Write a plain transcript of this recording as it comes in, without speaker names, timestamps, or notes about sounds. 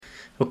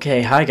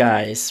Okay, hi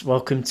guys,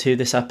 welcome to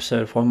this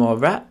episode of One More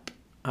Rep.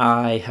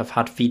 I have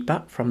had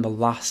feedback from the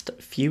last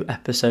few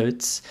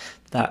episodes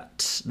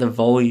that the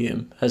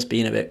volume has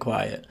been a bit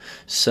quiet,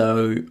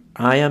 so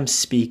I am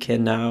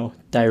speaking now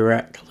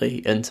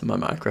directly into my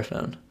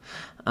microphone,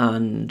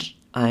 and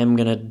I am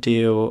going to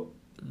do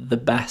the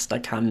best I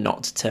can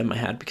not to turn my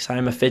head because I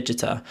am a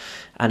fidgeter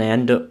and I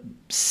end up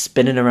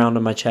spinning around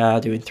on my chair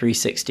doing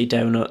 360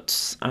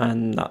 donuts,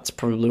 and that's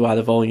probably why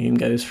the volume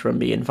goes from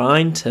being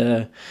fine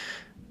to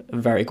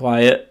very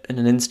quiet in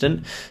an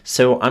instant.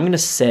 So I'm going to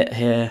sit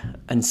here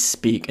and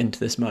speak into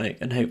this mic,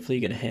 and hopefully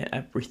you're going to hear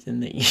everything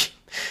that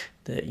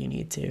you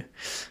need to.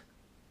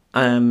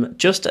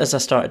 Just as I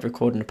started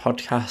recording a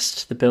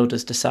podcast, the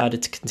builders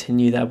decided to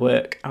continue their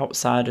work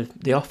outside of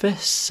the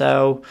office.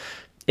 So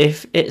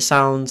if it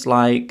sounds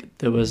like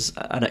there was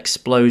an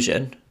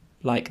explosion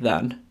like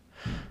then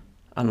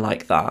and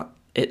like that,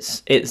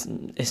 it's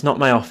not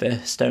my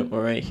office, don't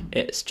worry.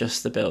 It's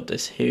just the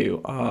builders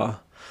who are...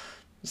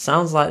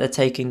 Sounds like they're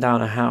taking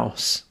down a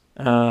house.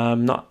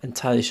 I'm not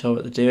entirely sure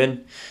what they're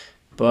doing,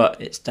 but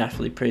it's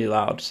definitely pretty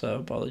loud, so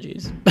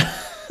apologies.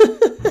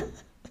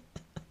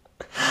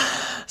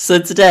 So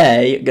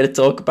today, I'm going to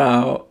talk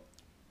about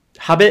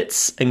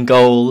habits and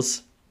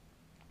goals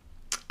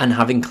and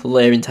having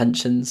clear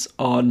intentions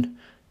and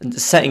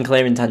setting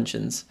clear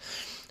intentions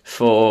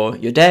for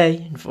your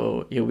day and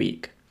for your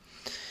week.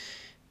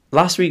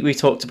 Last week, we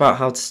talked about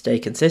how to stay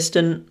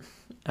consistent,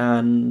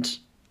 and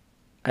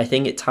I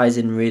think it ties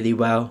in really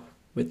well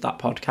with that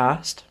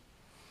podcast.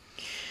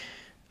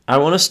 I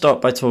want to start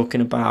by talking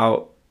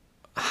about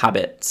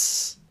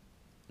habits,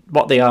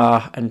 what they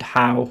are, and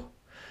how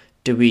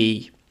do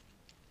we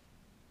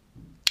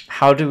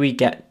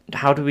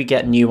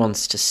get new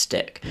ones to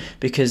stick?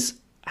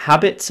 Because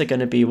habits are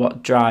going to be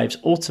what drives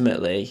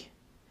ultimately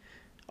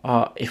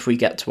if we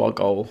get to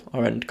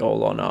our end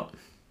goal or not.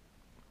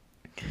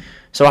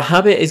 So a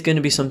habit is going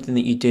to be something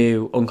that you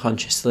do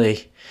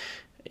unconsciously.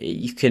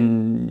 You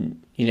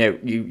can,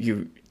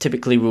 you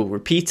typically will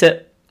repeat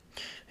it.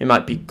 It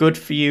might be good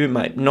for you, it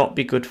might not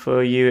be good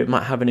for you, it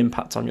might have an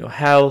impact on your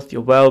health,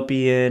 your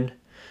well-being,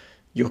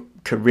 your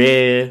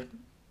career,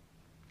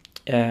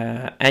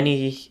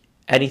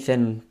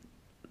 anything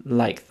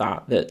like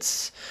that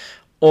that's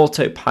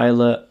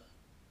autopilot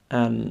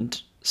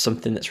and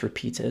something that's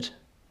repeated.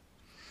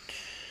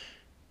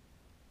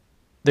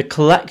 The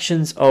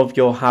collections of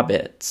your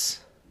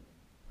habits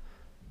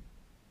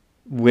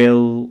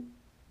will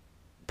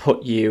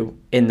put you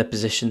in the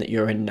position that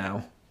you're in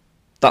now.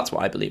 That's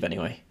what I believe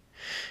anyway.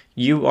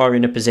 You are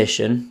in a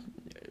position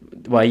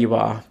where you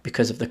are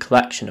because of the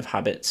collection of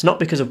habits, not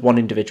because of one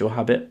individual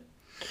habit.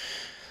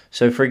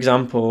 So for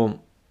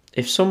example,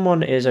 if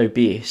someone is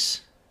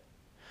obese,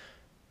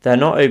 they're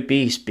not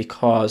obese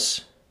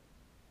because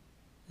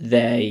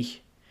they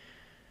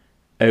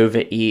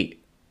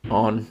overeat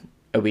on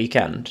a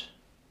weekend.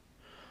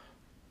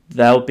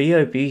 They'll be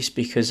obese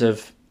because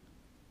of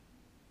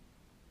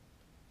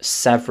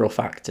several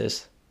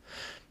factors: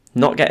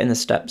 not getting the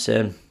steps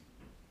in,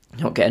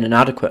 not getting an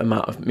adequate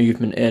amount of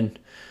movement in,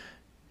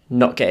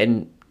 not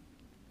getting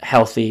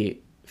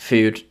healthy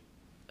food,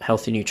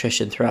 healthy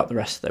nutrition throughout the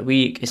rest of the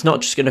week. It's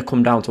not just going to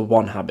come down to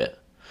one habit.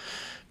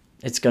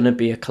 It's going to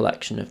be a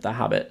collection of the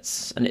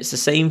habits. And it's the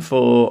same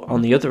for,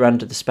 on the other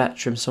end of the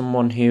spectrum,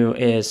 someone who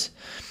is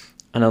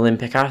an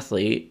Olympic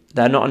athlete.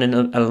 They're not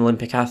an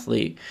Olympic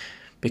athlete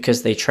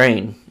because they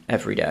train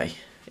every day.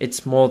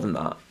 It's more than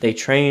that. They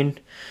train,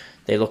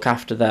 they look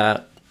after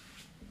their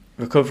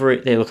recovery,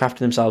 they look after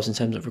themselves in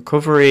terms of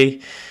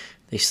recovery,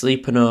 they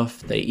sleep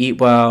enough, they eat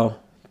well,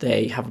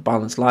 they have a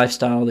balanced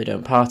lifestyle, they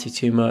don't party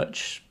too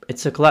much.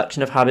 It's a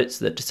collection of habits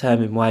that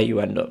determine where you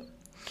end up.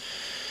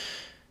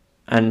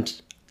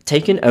 And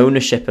taking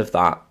ownership of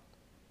that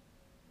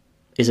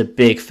is a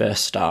big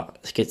first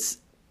start. It's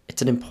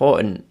an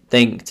important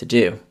thing to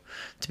do,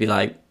 to be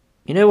like,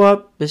 you know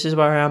what, this is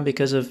where I am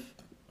because of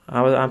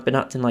how I've been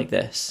acting like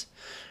this.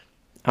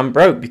 I'm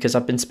broke because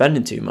I've been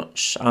spending too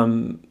much.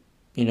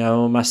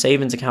 My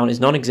savings account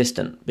is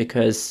non-existent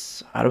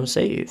because I don't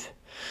save.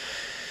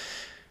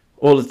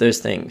 All of those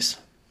things.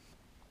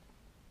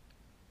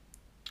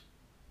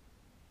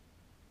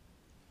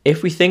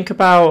 If we think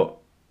about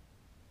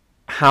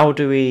how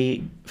do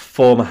we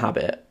form a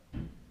habit,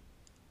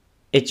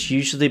 it's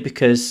usually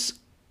because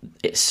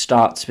it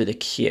starts with a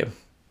cue.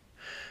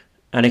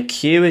 And a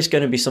cue is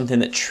going to be something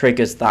that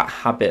triggers that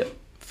habit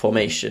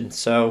formation.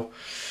 So,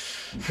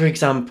 for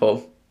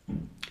example,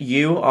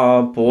 you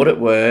are bored at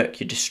work,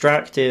 you're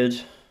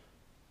distracted,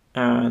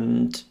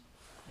 and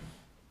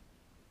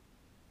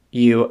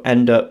you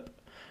end up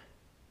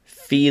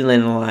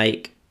feeling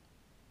like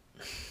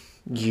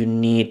you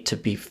need to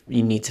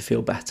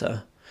feel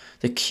better.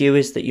 The cue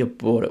is that you're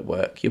bored at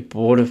work, you're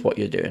bored of what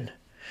you're doing,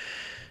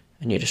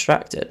 and you're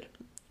distracted.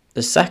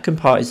 The second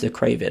part is the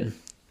craving.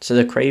 So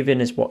the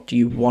craving is, what do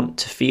you want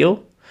to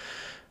feel?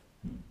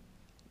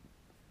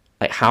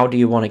 Like, how do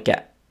you want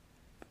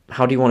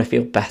to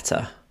feel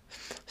better?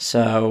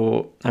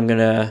 So I'm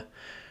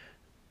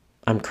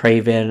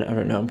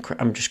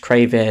just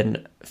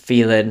craving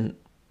feeling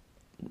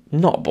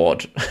not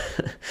bored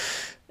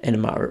in a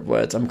matter of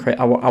words.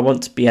 I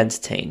want to be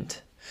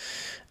entertained.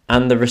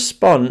 And the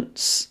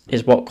response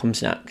is what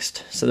comes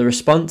next. So the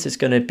response is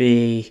going to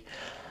be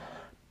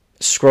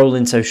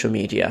scrolling social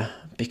media,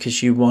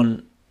 because you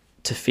want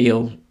to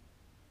feel,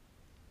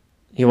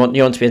 you want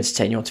to be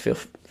entertained. You want to feel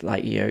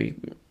like, a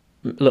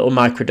little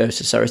microdose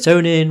of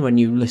serotonin when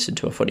you listen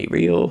to a funny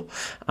reel,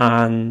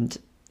 and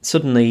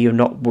suddenly you're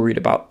not worried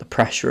about the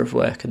pressure of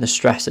work and the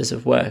stresses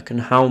of work and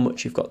how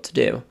much you've got to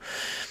do.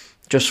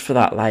 Just for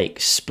that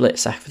split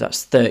second,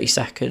 that's 30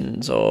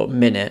 seconds or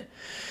minute.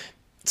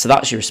 So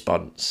that's your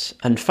response.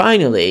 And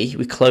finally,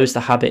 we close the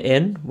habit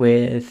in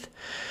with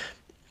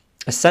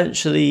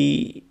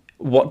essentially,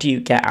 what do you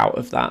get out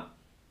of that?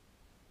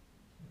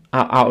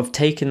 Out of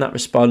taking that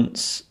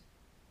response,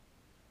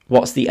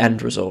 what's the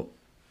end result?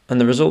 And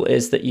the result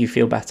is that you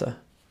feel better.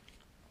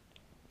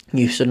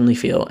 You suddenly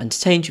feel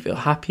entertained, you feel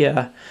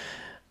happier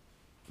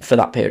for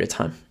that period of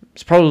time.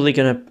 It's probably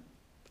going to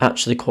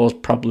actually cause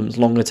problems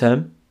longer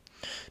term,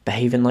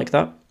 behaving like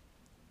that.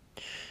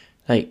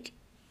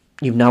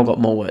 You've now got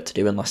more work to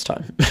do in less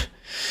time.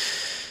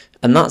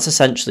 And that's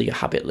essentially your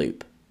habit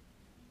loop.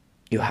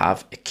 You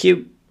have a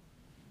cue,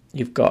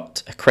 you've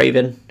got a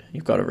craving,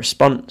 you've got a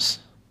response,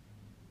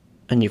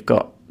 and you've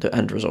got the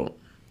end result.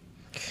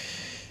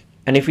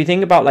 And if we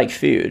think about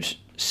food,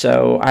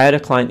 so I had a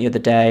client the other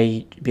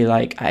day be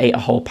like, I ate a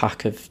whole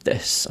pack of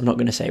this. I'm not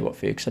going to say what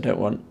food because I don't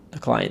want the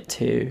client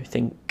to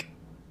think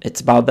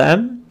it's about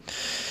them.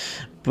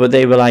 But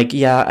they were like,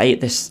 yeah, I ate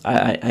this.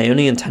 I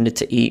only intended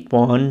to eat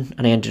one,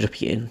 and I ended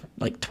up eating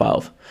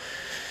 12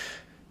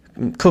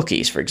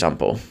 cookies, for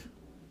example.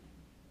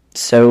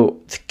 So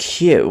the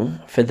cue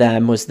for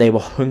them was they were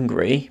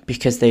hungry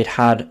because they'd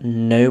had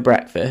no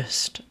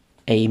breakfast,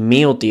 a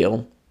meal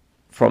deal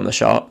from the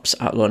shops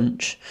at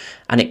lunch,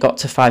 and it got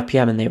to 5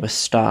 p.m. and they were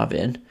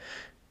starving,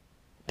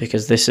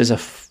 because this is a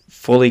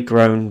fully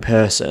grown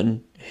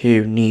person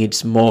who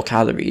needs more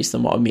calories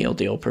than what a meal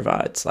deal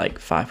provides,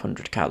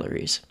 500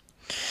 calories.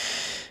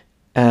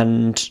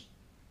 And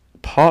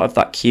part of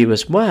that cue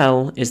as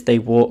well is they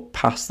walk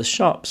past the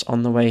shops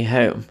on the way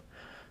home.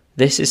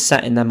 This is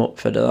setting them up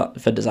for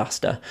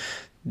disaster.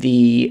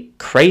 The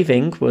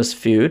craving was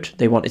food.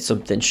 They wanted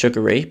something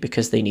sugary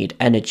because they need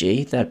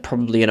energy. They're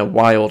probably in a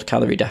wild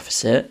calorie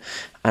deficit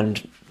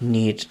and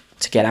need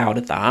to get out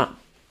of that.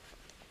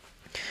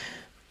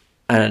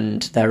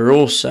 And they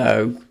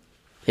also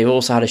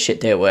had a shit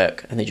day at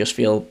work, and they just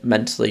feel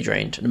mentally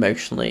drained and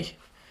emotionally.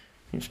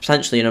 It's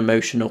potentially an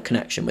emotional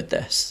connection with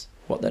this,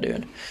 what they're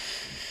doing.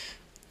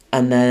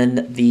 And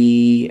then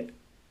the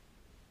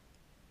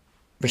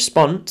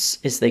response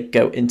is they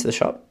go into the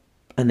shop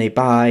and they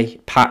buy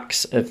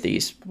packs of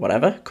these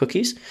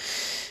cookies,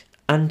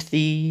 and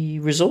the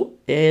result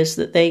is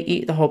that they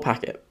eat the whole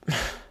packet.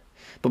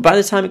 But by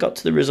the time it got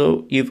to the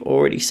result, you've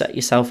already set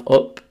yourself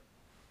up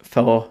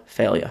for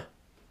failure.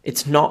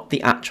 It's not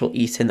the actual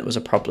eating that was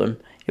a problem,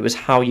 it was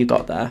how you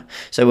got there.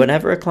 So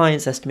whenever a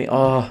client says to me,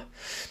 oh,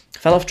 I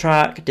fell off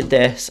track, did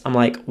this, I'm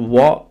like,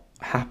 what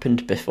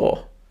happened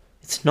before?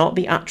 It's not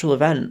the actual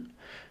event.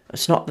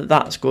 It's not that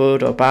that's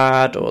good or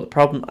bad or the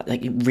problem.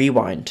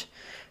 Rewind.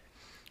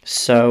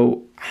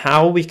 So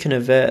how we can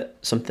avert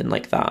something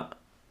like that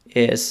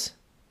is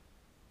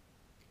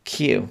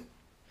cue.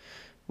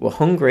 We're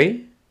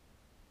hungry,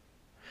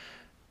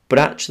 but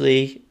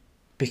actually,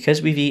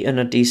 because we've eaten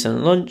a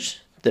decent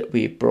lunch that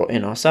we brought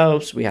in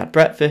ourselves, we had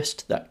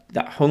breakfast,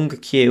 that hunger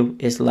cue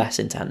is less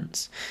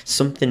intense.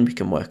 Something we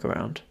can work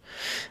around.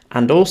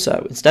 And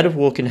also, instead of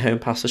walking home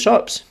past the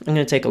shops, I'm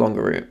going to take a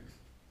longer route.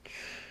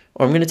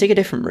 Or I'm going to take a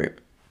different route.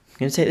 I'm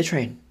going to take the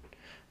train.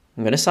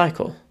 I'm going to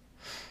cycle.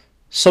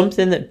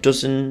 Something that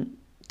doesn't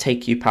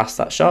take you past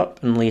that shop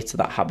and lead to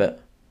that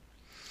habit.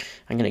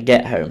 I'm going to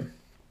get home.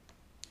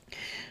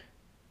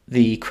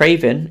 The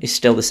craving is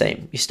still the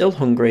same. You're still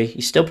hungry.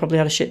 You still probably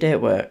had a shit day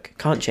at work.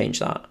 Can't change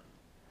that.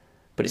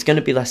 But it's going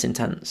to be less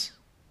intense,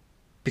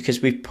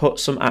 because we've put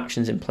some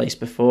actions in place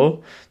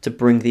before to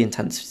bring the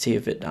intensity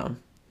of it down.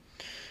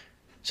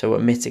 So we're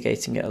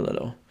mitigating it a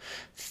little.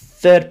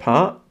 Third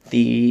part,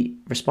 the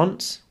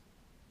response,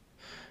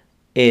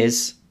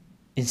 is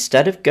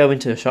instead of going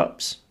to the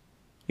shops,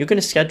 you're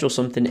going to schedule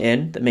something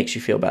in that makes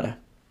you feel better.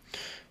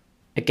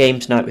 A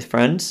games night with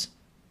friends,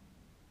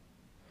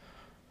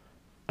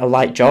 a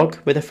light jog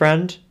with a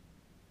friend.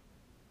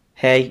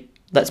 Hey,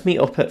 let's meet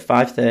up at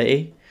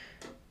 5:30.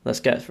 Let's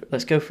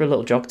go for a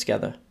little jog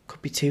together.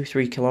 Could be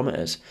 2-3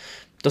 kilometers.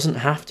 Doesn't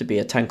have to be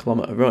a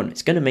 10-kilometer run.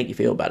 It's going to make you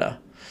feel better.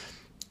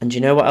 And do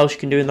you know what else you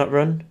can do in that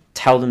run?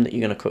 Tell them that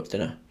you're going to cook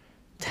dinner.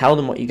 Tell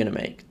them what you're going to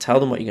make. Tell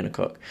them what you're going to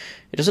cook.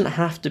 It doesn't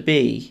have to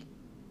be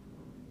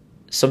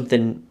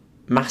something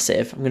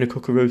massive. I'm going to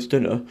cook a roast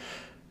dinner.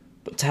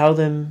 But tell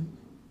them,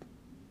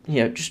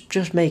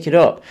 just make it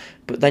up.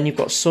 But then you've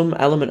got some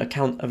element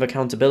of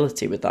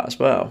accountability with that as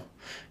well.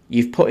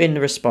 You've put in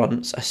the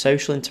response, a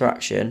social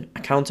interaction,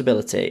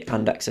 accountability,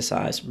 and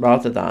exercise,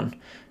 rather than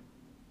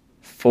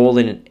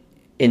falling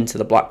into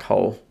the black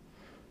hole,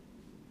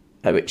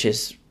 which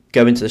is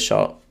going to the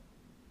shop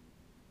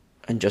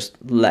and just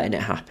letting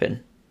it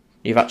happen.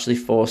 You've actually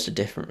forced a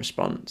different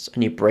response,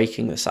 and you're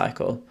breaking the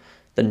cycle,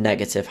 the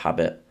negative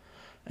habit,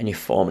 and you're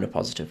forming a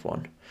positive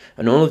one.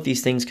 And all of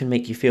these things can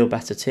make you feel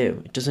better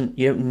too.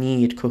 You don't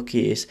need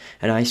cookies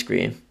and ice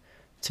cream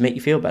to make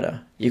you feel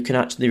better. You can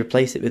actually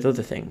replace it with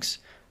other things.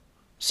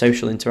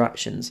 Social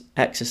interactions,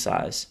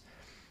 exercise.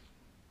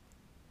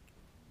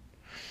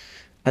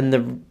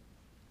 And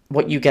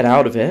what you get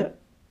out of it,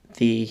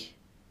 the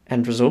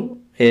end result,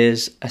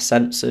 is a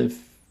sense of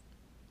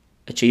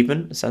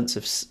achievement, a sense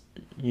of,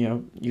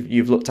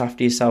 you've looked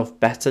after yourself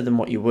better than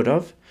what you would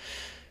have.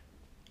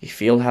 You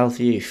feel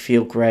healthy, you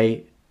feel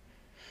great.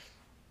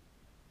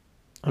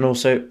 And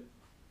also,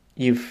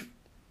 you've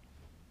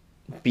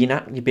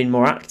been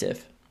more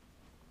active,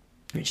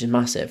 which is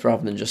massive,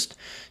 rather than just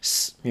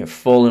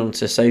falling onto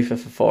the sofa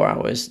for 4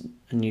 hours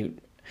and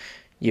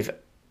you've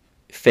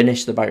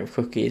finished the bag of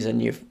cookies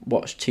and you've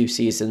watched 2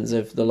 seasons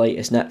of the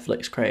latest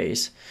Netflix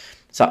craze.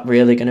 Is that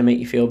really going to make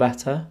you feel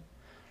better?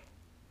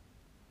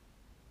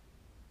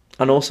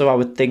 And also, I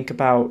would think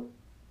about,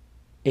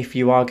 if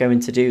you are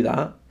going to do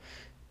that,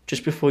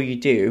 just before you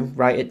do,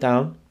 write it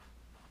down.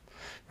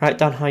 Write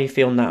down how you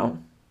feel now,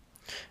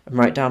 and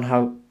write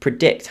down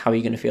predict how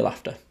you're going to feel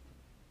after.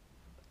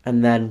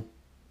 And then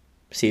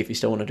see if you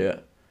still want to do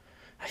it.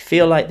 I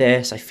feel like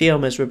this, I feel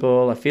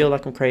miserable, I feel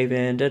like I'm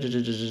craving, da da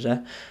da da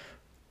da.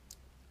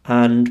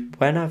 And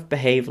when I've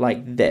behaved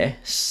like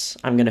this,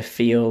 I'm going to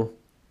feel...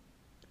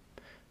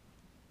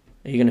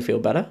 Are you going to feel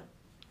better?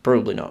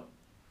 Probably not.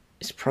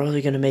 It's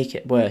probably going to make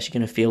it worse. You're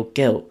going to feel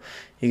guilt.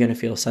 You're going to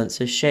feel a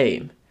sense of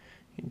shame.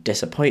 You're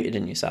disappointed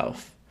in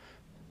yourself.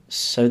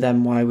 So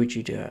then why would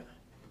you do it?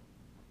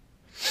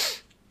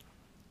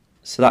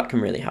 So that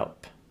can really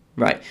help.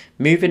 Right,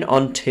 moving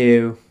on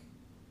to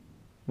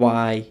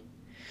why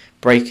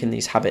breaking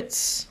these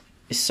habits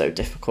is so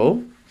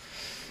difficult,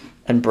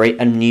 and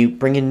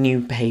bringing new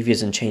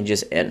behaviours and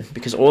changes in,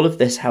 because all of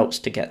this helps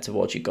to get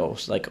towards your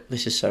goals. Like,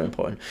 this is so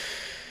important.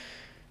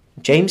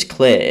 James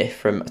Clear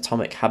from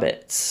Atomic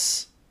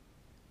Habits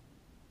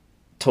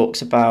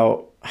talks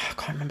about, I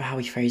can't remember how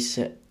he phrases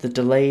it, the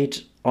delayed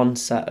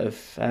onset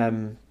of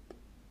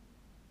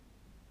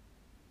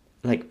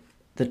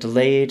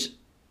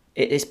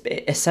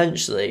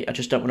essentially, I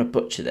just don't want to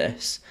butcher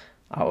this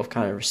out of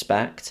kind of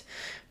respect,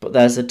 but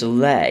there's a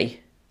delay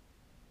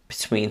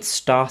between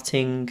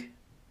starting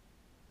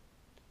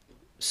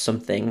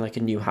something like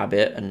a new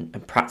habit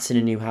and practicing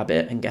a new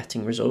habit and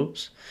getting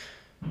results.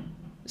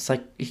 It's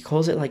like, he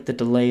calls it like the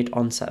delayed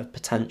onset of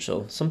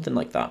potential, something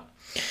like that.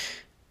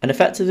 And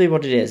effectively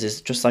what it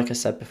is just like I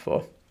said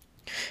before.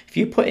 If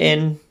you put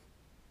in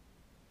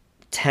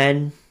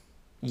 10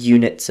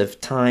 units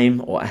of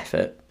time or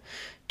effort,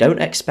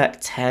 don't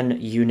expect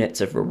 10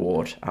 units of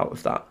reward out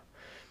of that.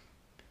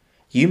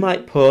 You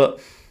might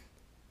put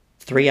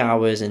 3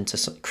 hours into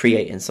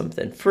creating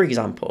something. For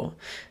example,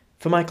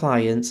 for my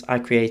clients, I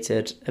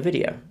created a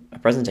video, a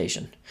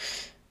presentation.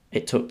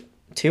 It took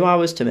 2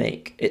 hours to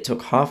make. It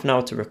took half an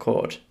hour to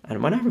record.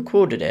 And when I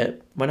recorded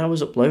it, when I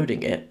was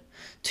uploading it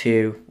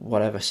to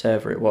whatever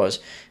server it was,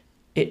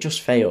 it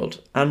just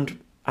failed. And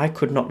I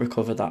could not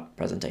recover that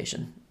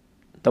presentation.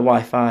 The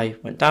Wi-Fi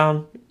went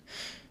down,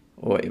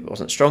 or it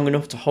wasn't strong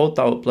enough to hold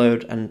that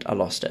upload, and I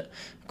lost it.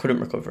 I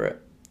couldn't recover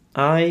it.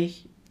 I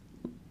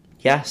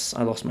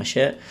lost my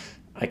shit.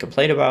 I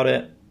complained about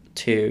it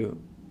to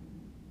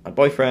my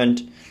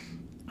boyfriend.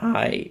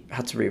 I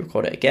had to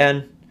re-record it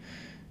again.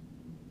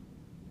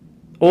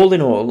 All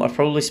in all, I've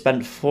probably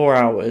spent 4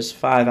 hours,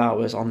 5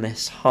 hours on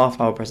this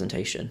half-hour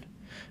presentation.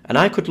 And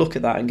I could look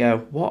at that and go,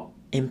 what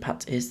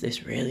impact is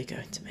this really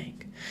going to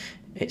make?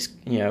 It's,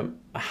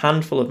 a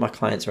handful of my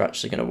clients are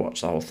actually going to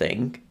watch the whole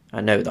thing. I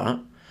know that.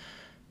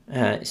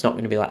 It's not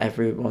going to be like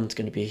everyone's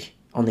going to be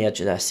on the edge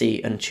of their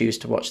seat and choose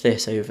to watch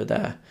this over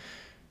their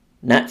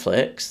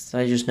Netflix.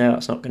 I just know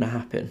that's not going to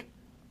happen.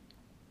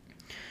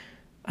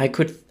 I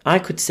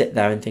could sit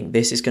there and think,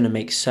 this is going to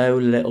make so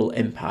little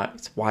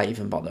impact, why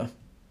even bother?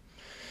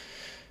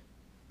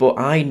 But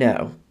I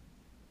know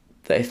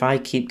that if I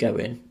keep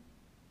going,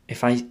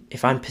 if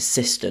I'm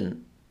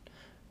persistent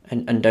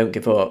and don't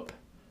give up,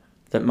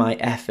 that my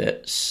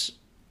efforts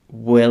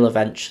will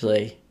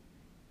eventually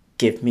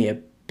give me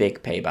a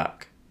big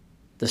payback.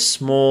 The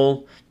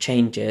small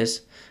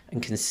changes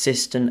and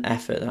consistent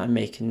effort that I'm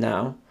making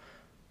now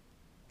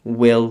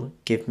will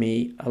give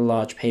me a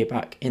large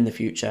payback in the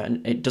future,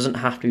 and it doesn't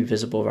have to be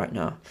visible right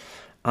now.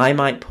 I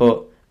might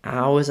put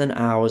hours and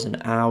hours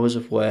and hours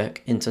of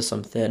work into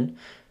something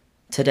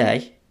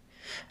today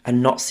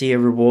and not see a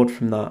reward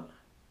from that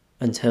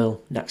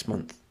until next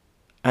month.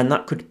 And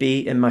that could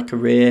be in my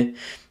career,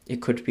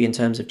 it could be in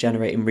terms of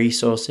generating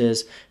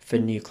resources for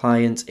new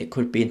clients, it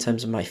could be in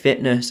terms of my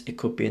fitness, it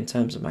could be in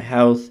terms of my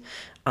health.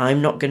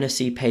 I'm not going to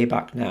see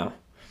payback now.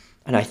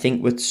 And I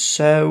think we're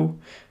so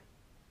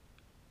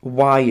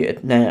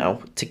wired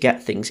now to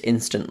get things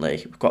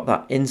instantly. We've got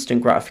that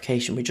instant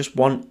gratification. We just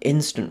want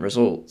instant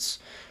results.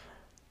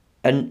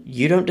 And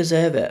you don't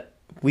deserve it.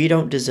 We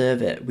don't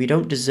deserve it. We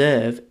don't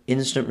deserve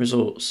instant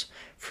results.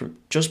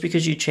 Just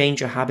because you change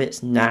your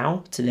habits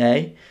now,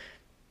 today,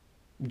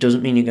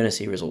 doesn't mean you're going to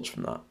see results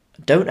from that.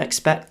 Don't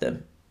expect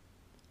them.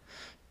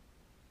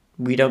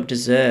 We don't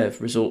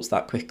deserve results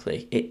that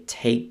quickly. It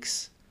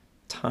takes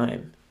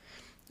time,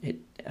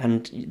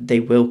 and they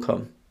will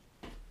come.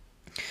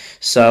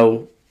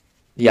 So,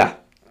 yeah,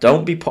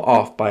 don't be put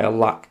off by a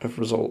lack of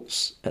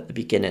results at the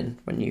beginning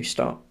when you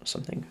start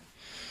something.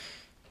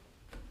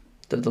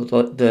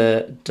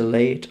 The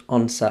delayed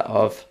onset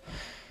of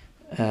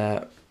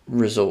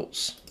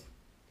results.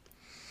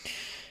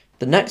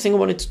 The next thing I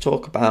wanted to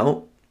talk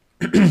about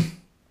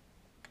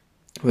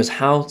was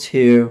how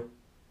to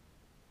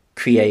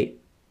create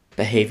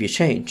behavior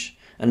change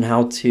and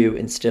how to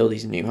instill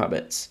these new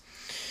habits.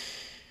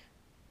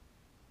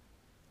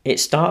 It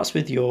starts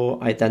with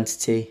your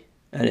identity,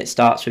 and it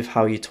starts with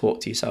how you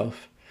talk to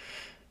yourself.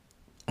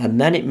 And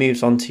then it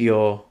moves on to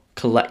your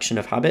collection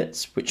of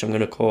habits, which I'm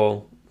going to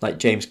call, like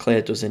James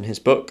Clear does in his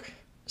book,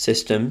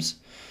 systems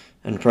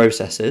and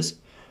processes.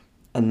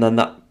 And then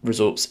that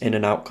results in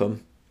an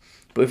outcome.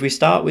 But if we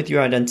start with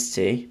your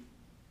identity,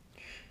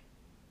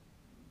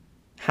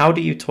 how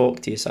do you talk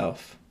to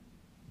yourself?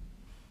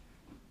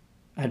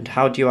 And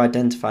how do you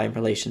identify in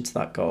relation to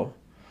that goal?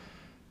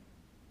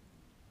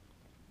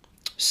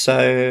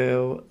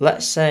 So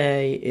let's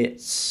say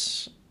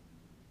it's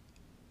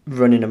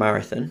running a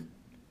marathon.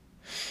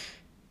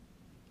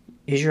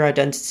 Is your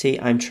identity,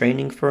 I'm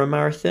training for a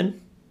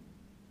marathon?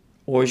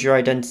 Or is your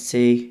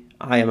identity,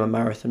 I am a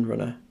marathon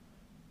runner?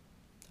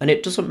 And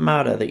it doesn't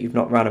matter that you've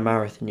not run a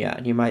marathon yet,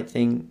 and you might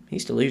think,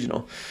 he's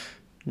delusional.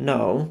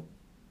 No,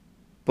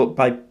 but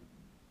by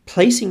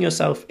placing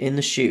yourself in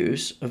the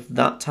shoes of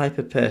that type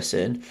of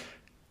person,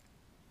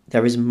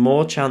 there is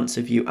more chance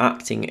of you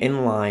acting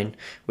in line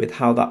with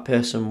how that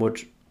person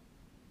would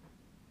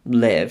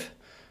live,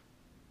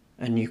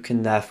 and you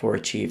can therefore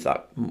achieve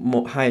that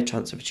higher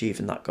chance of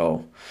achieving that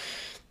goal.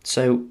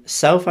 So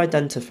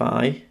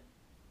self-identify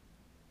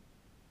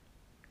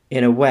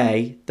in a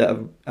way that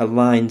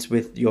aligns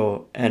with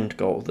your end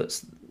goal,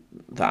 that's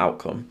the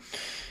outcome.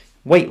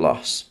 Weight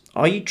loss.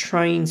 Are you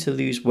trying to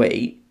lose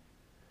weight,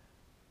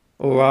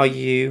 or are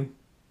you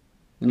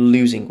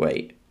losing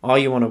weight? Are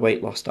you on a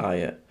weight loss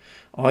diet?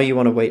 Are you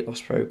on a weight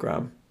loss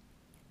program?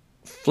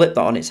 Flip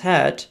that on its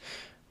head.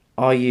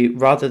 Are you,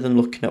 rather than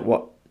looking at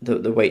what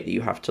the weight that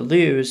you have to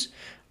lose,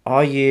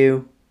 are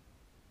you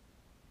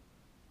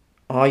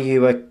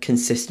a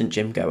consistent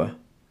gym goer?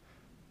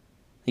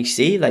 You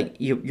see, like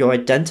you're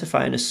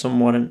identifying as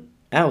someone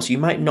else. You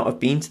might not have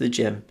been to the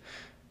gym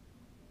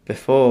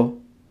before,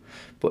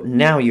 but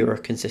now you're a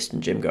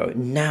consistent gym goer.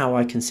 Now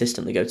I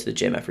consistently go to the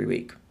gym every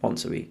week,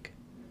 once a week.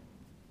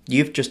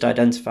 You've just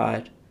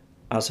identified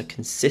as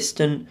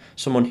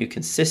someone who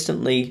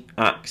consistently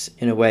acts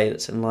in a way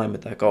that's in line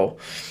with their goal.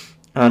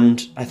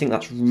 And I think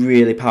that's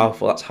really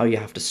powerful. That's how you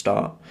have to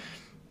start.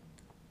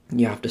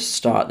 You have to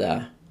start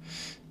there.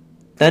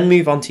 Then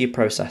move on to your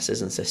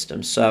processes and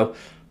systems. So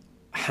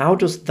how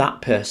does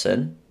that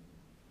person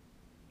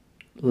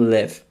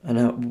live,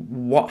 and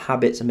what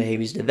habits and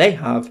behaviors do they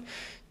have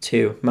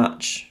to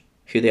match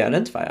who they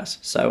identify as?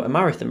 So a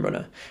marathon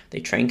runner, they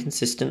train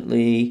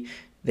consistently,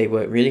 they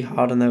work really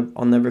hard on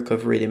their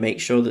recovery, they make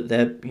sure that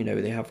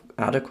they have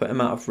adequate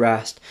amount of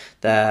rest,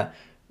 they're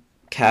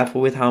careful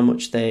with how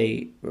much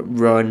they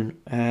run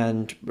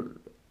and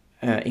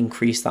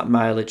increase that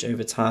mileage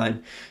over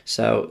time.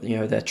 So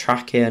they're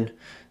tracking,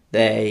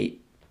 they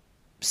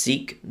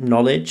seek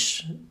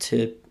knowledge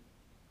to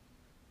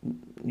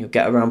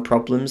get around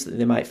problems that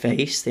they might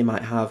face. They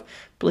might have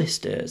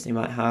blisters, they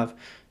might have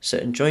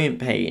certain joint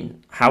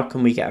pain. How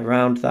can we get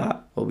around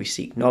that? Well, we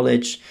seek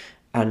knowledge,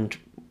 and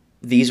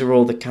these are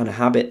all the kind of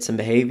habits and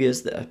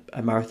behaviors that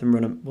a marathon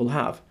runner will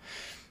have.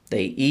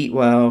 They eat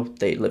well,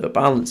 they live a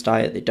balanced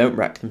diet, they don't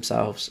wreck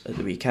themselves at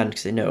the weekend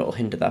because they know it'll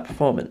hinder their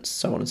performance,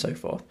 so on and so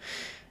forth.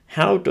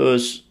 How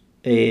does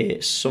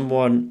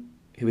someone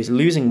who is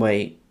losing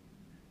weight,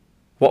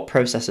 what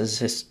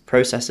processes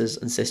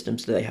and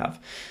systems do they have?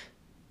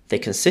 They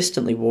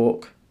consistently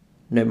walk,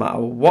 no matter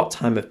what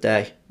time of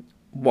day,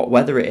 what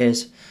weather it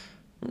is.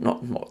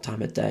 Not what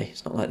time of day.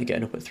 It's not like they're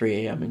getting up at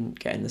 3 a.m. and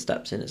getting the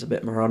steps in. It's a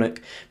bit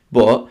moronic.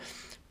 But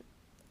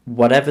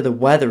whatever the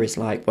weather is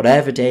like,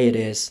 whatever day it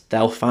is,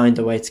 they'll find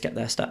a way to get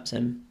their steps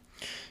in.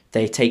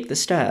 They take the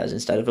stairs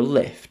instead of a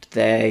lift.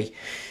 They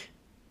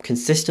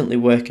consistently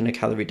work in a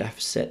calorie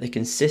deficit. They're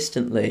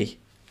consistently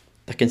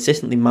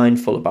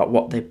mindful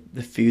about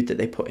the food that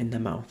they put in their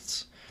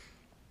mouths.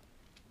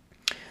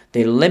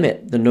 They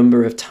limit the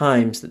number of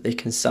times that they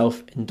can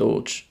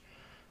self-indulge.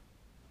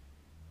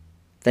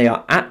 They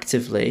are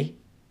actively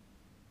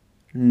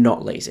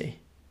not lazy.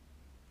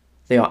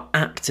 They are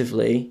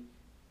actively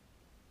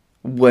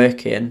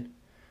working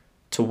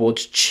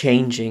towards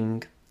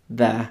changing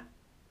their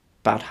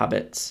bad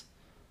habits.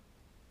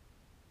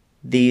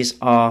 These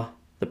are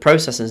the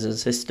processes and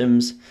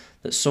systems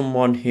that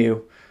someone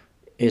who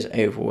is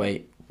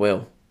overweight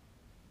will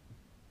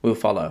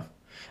follow.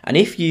 And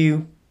if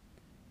you've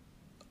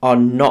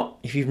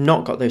not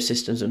got those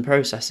systems and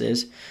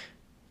processes,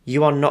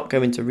 you are not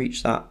going to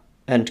reach that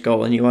end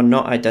goal, and you are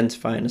not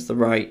identifying as the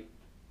right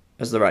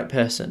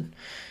person.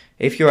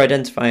 If you're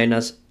identifying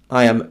as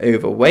I am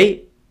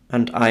overweight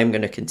and I am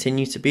going to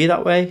continue to be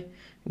that way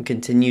and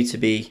continue to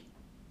be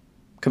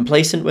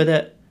complacent with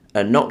it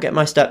and not get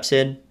my steps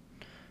in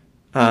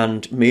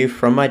and move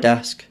from my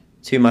desk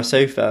to my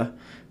sofa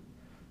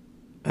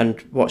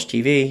and watch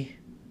TV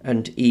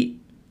and eat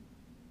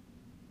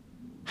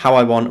how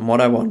I want and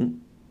what I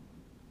want,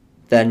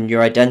 then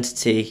your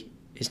identity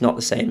is not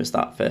the same as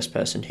that first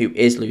person who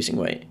is losing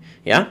weight.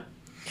 Yeah?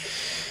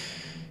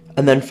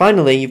 And then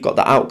finally, you've got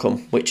the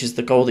outcome, which is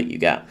the goal that you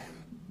get.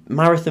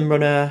 Marathon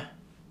runner,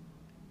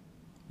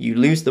 you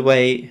lose the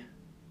weight,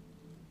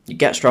 you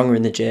get stronger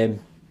in the gym.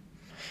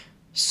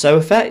 So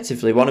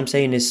effectively, what I'm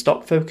saying is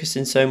stop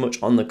focusing so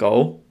much on the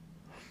goal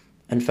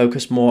and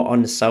focus more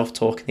on the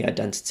self-talk and the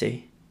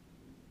identity,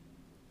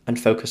 and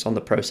focus on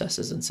the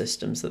processes and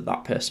systems that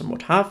that person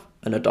would have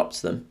and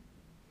adopt them.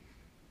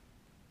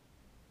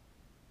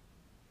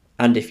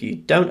 And if you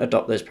don't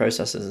adopt those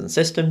processes and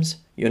systems,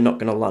 you're not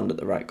going to land at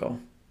the right goal.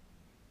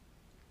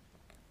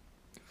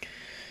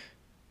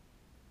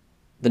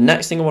 The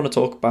next thing I want to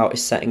talk about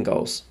is setting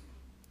goals.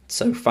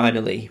 So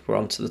finally, we're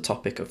on to the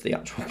topic of the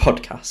actual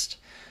podcast.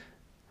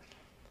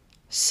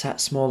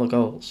 Set smaller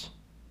goals.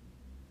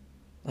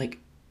 Like,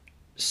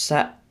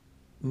 set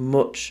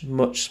much,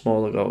 much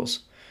smaller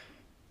goals.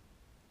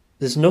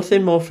 There's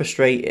nothing more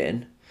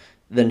frustrating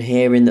than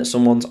hearing that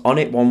someone's on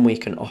it one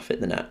week and off it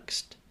the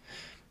next.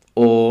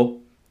 Or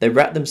they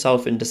wrecked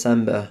themselves in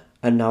December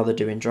and now they're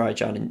doing dry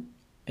Jan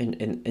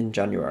in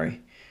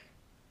January.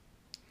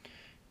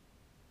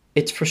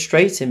 It's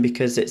frustrating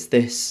because it's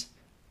this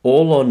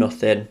all or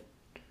nothing,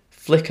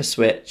 flick a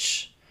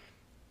switch,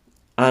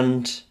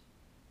 and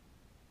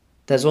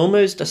there's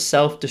almost a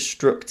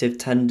self-destructive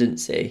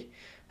tendency,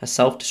 a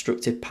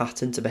self-destructive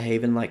pattern to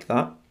behaving like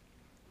that.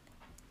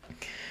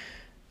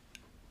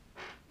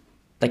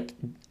 Like,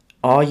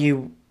 are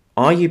you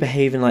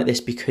behaving like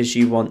this because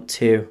you want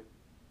to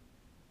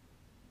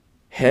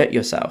hurt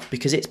yourself?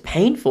 Because it's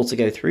painful to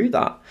go through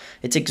that.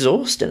 It's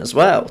exhausting as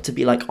well to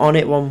be like on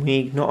it one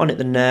week, not on it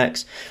the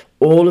next.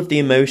 All of the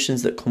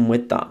emotions that come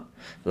with that.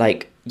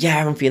 Like,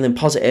 yeah, I'm feeling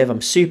positive,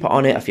 I'm super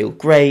on it, I feel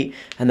great.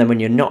 And then when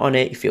you're not on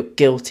it, you feel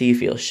guilty, you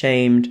feel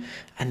ashamed.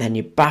 And then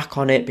you're back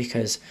on it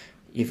because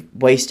you've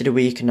wasted a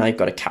week and now you've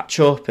got to catch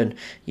up, and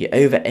you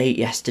overate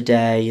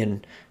yesterday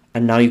and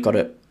now you've got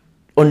to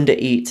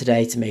undereat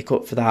today to make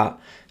up for that.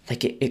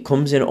 Like, it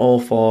comes in all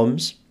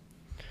forms.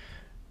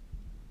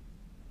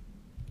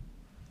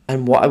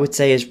 And what I would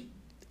say is,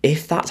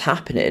 if that's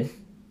happening,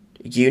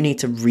 you need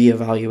to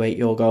reevaluate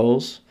your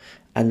goals,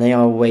 and they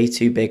are way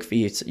too big for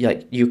you to,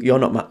 like, you're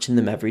not matching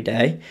them every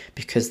day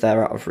because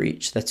they're out of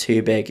reach. They're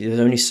too big. There's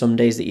only some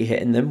days that you're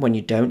hitting them. When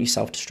you don't, you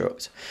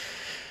self-destruct.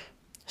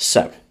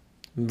 So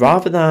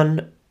rather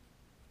than,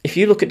 if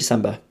you look at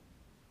December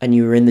and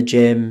you were in the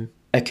gym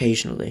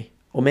occasionally,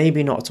 or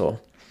maybe not at all,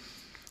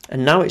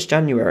 and now it's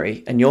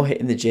January and you're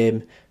hitting the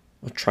gym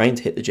or trying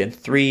to hit the gym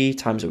 3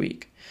 times a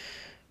week,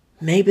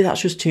 maybe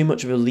that's just too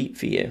much of a leap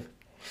for you.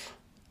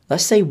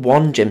 Let's say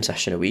 1 gym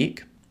session a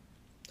week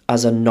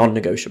as a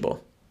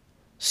non-negotiable.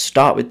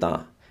 Start with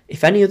that.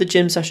 If any other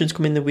gym sessions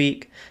come in the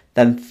week,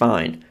 then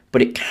fine.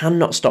 But it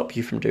cannot stop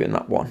you from doing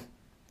that 1.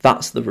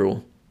 That's the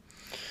rule.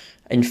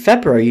 In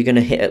February, you're going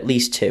to hit at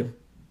least 2.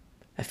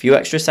 A few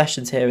extra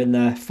sessions here and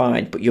there,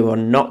 fine. But you are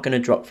not going to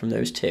drop from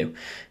those 2.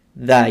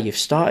 There, you've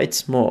started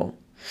small.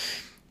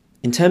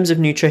 In terms of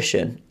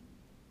nutrition,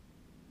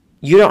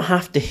 you don't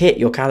have to hit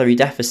your calorie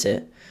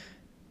deficit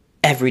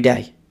every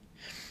day.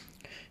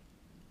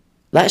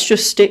 Let's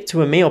just stick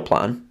to a meal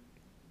plan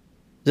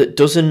that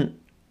doesn't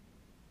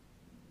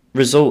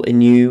result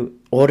in you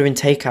ordering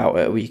takeout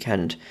at a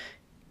weekend,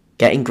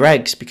 getting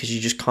Greggs because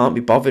you just can't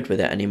be bothered with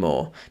it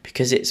anymore,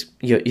 because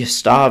you're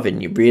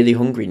starving, you're really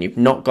hungry, and you've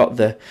not got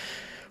the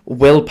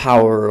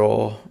willpower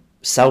or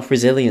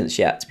self-resilience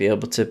yet to be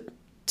able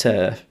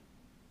to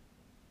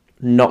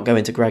not go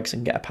into Greggs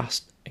and get a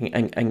pasta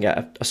and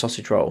get a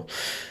sausage roll.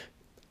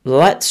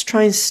 Let's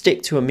try and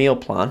stick to a meal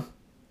plan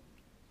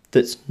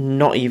that's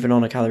not even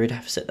on a calorie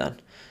deficit then.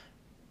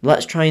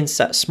 Let's try and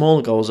set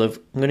smaller goals of,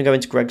 I'm going to go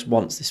into Greggs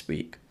once this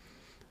week.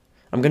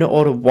 I'm going to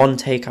order 1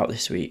 takeout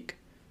this week.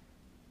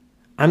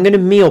 I'm going to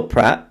meal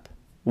prep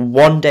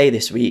 1 day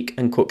this week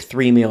and cook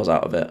 3 meals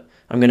out of it.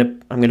 I'm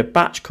going to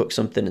batch cook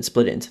something and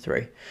split it into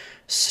 3.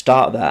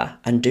 Start there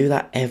and do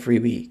that every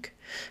week.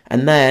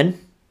 And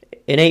then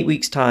in 8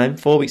 weeks' time,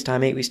 4 weeks'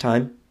 time, 8 weeks'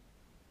 time,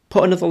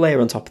 put another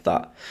layer on top of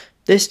that.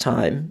 This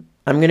time,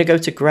 I'm going to go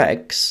to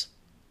Greggs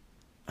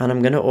and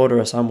I'm going to order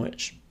a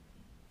sandwich.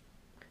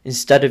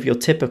 Instead of your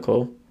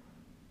typical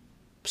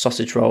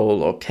sausage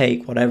roll or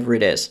cake, whatever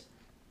it is.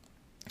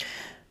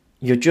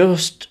 You're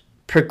just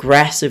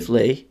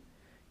progressively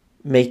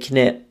making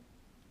it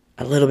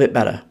a little bit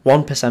better,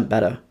 1%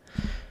 better.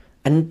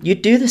 And you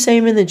do the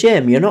same in the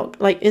gym. You're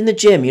not, like, in the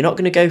gym, you're not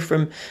going to go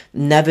from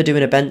never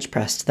doing a bench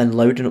press to then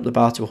loading up the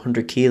bar to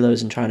 100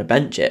 kilos and trying to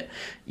bench it.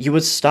 You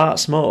would start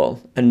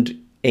small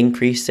and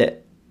increase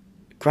it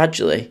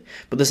gradually.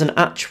 But there's an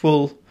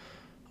actual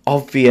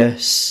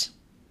obvious,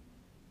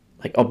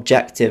 like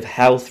objective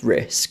health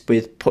risk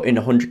with putting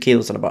 100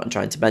 kilos on a bar and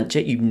trying to bench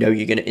it. You know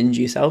you're going to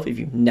injure yourself if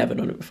you've never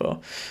done it before.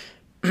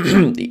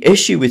 The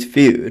issue with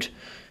food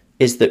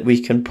is that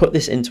we can put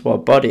this into our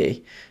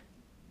body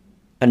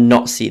and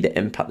not see the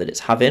impact that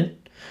it's having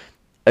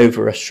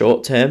over a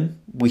short term.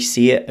 We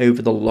see it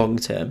over the long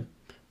term,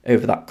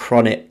 over that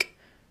chronic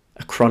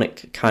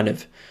kind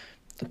of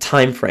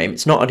time frame.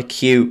 It's not an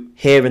acute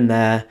here and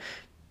there,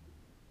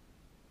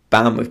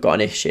 bam, we've got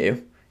an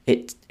issue.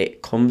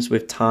 It comes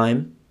with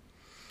time.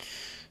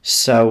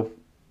 So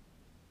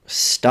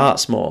start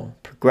small.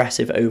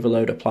 Progressive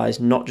overload applies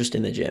not just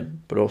in the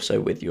gym, but also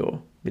with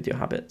your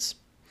habits.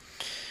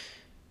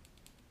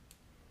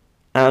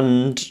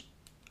 And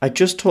I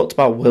just talked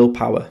about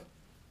willpower.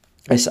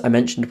 I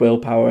mentioned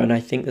willpower, and I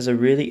think there's a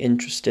really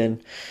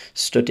interesting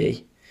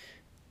study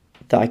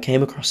that I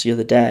came across the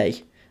other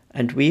day,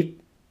 and we've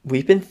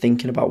been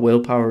thinking about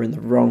willpower in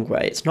the wrong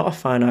way. It's not a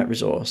finite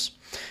resource.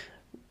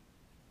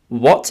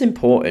 What's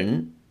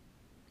important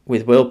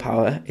with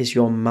willpower is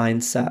your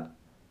mindset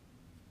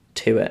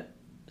to it.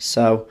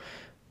 So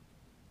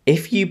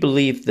if you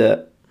believe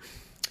that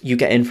you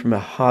get in from a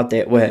hard day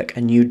at work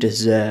and you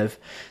deserve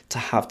to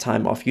have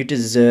time off, you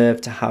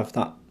deserve to have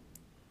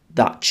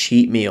that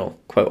cheat meal,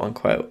 quote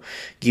unquote,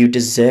 you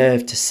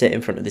deserve to sit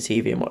in front of the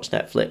TV and watch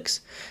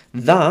Netflix,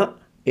 that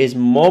is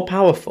more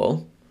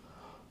powerful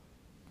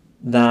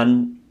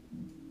than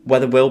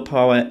whether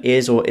willpower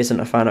is or isn't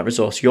a finite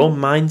resource. Your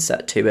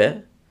mindset to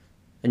it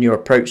and your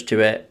approach to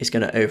it is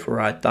going to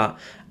override that.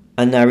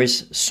 And there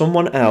is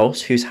someone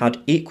else who's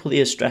had equally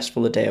as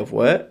stressful a day of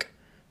work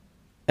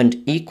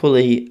and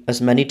equally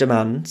as many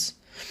demands,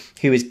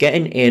 who is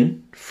getting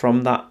in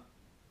from that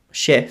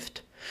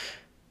shift,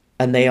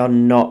 and they are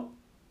not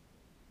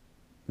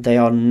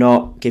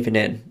giving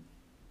in.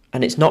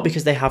 And it's not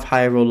because they have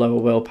higher or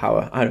lower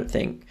willpower, I don't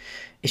think.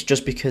 It's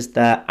just because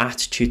their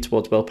attitude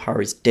towards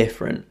willpower is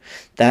different.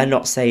 They're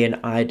not saying,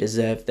 I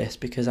deserve this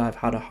because I've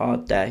had a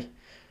hard day.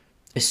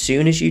 As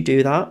soon as you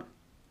do that,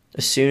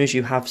 as soon as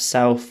you have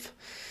self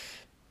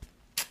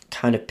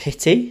kind of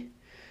pity,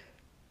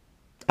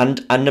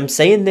 and I'm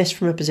saying this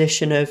from a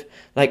position of,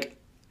 like,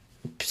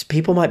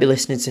 people might be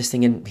listening to this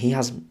thinking he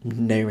has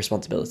no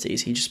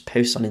responsibilities. He just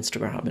posts on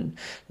Instagram and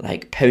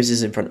like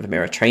poses in front of a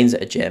mirror, trains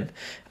at a gym,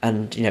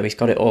 and he's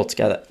got it all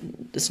together.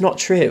 It's not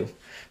true.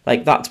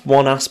 Like, that's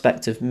one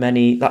aspect of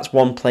many, that's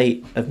one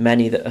plate of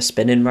many that are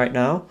spinning right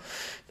now.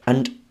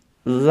 And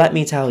let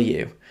me tell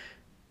you,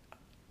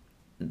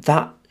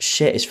 that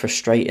shit is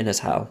frustrating as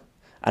hell.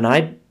 And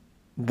I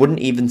wouldn't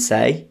even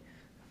say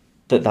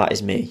that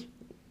is me,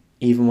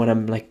 even when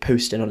I'm like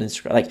posting on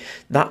Instagram. Like,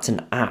 that's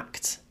an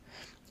act.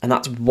 And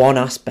that's one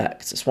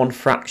aspect, it's one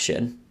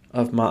fraction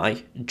of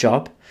my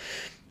job.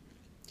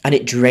 And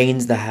it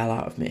drains the hell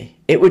out of me.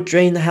 It would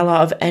drain the hell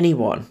out of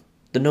anyone.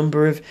 The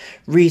number of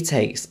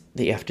retakes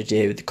that you have to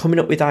do, coming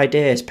up with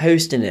ideas,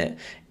 posting it.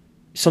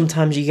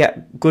 Sometimes you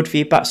get good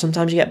feedback,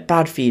 sometimes you get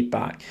bad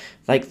feedback.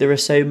 Like, there are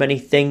so many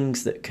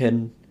things that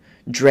can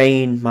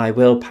drain my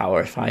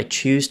willpower if I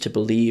choose to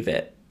believe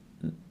it.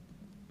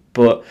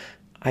 But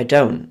I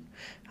don't.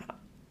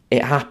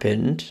 It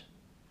happened.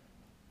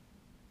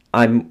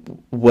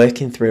 I'm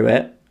working through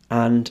it,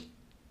 and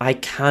I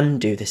can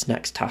do this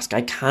next task.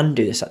 I can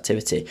do this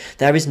activity.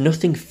 There is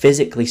nothing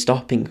physically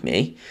stopping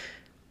me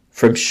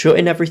from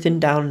shutting everything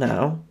down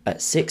now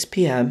at 6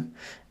 p.m.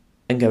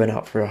 and going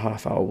out for a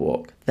half-hour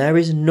walk. There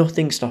is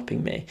nothing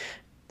stopping me.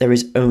 There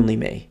is only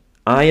me.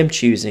 I am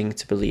choosing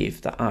to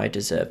believe that I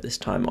deserve this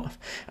time off.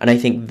 And I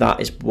think that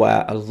is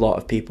where a lot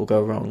of people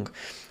go wrong.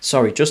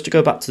 Sorry, just to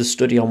go back to the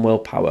study on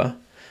willpower,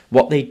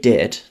 what they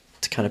did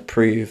to kind of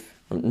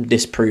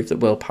disprove that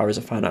willpower is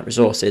a finite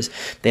resource is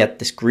they had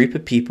this group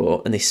of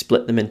people and they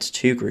split them into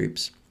two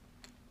groups.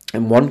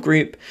 And one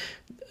group,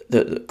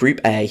 the group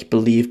A,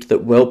 believed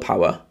that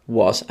willpower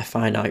was a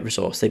finite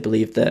resource. They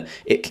believed that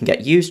it can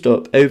get used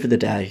up over the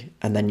day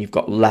and then you've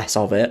got less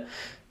of it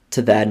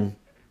to then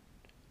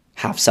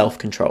have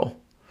self-control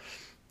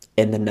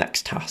in the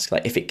next task.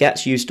 Like, if it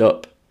gets used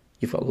up,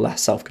 you've got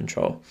less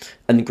self-control.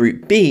 And the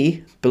group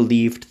B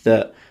believed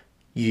that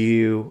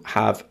you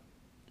have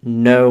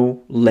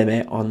no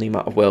limit on the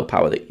amount of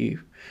willpower that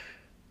you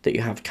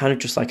have, kind of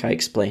just like I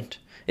explained.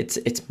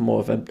 It's more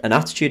of an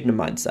attitude and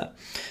a mindset.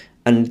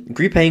 And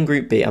group A and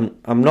group B,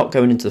 I'm not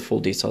going into the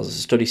full details of the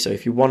study, so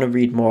if you want to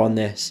read more on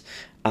this,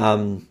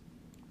 I've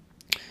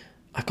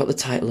got the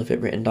title of it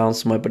written down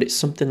somewhere, but it's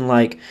something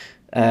like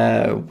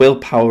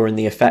willpower and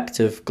the effect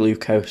of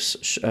glucose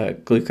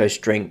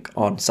drink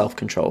on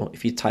self-control.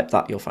 If you type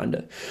that, you'll find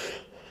it.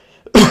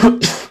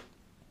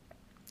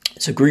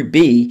 So group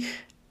B,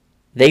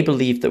 they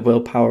believed that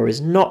willpower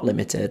is not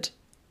limited,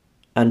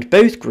 and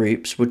both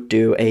groups would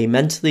do a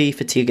mentally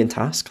fatiguing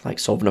task, like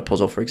solving a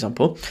puzzle, for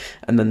example,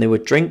 and then they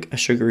would drink a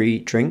sugary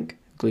drink,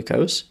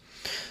 glucose,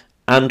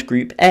 and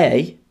group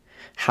A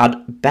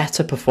had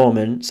better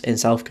performance in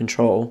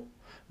self-control,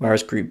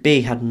 whereas group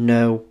B had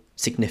no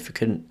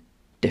significant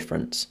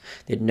difference.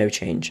 They had no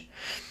change.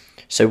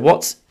 So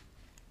what's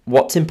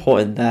what's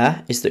important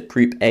there is that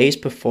Group A's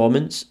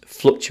performance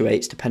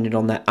fluctuates depending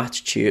on their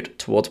attitude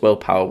towards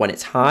willpower. When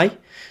it's high,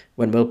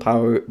 when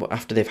willpower,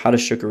 after they've had a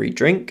sugary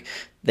drink,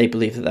 they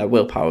believe that their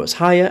willpower is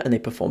higher and they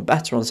perform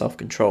better on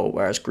self-control.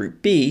 Whereas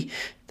Group B,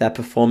 their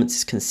performance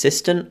is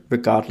consistent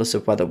regardless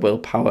of whether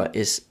willpower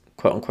is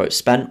quote unquote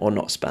spent or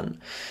not spent.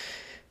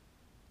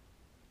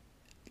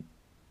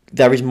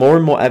 There is more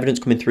and more evidence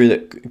coming through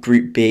that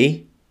Group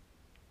B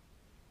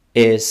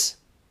has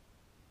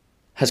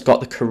got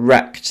the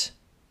correct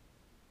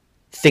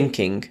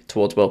thinking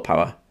towards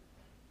willpower.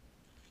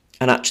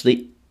 And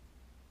actually,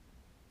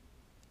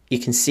 you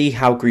can see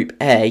how Group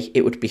A,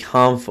 it would be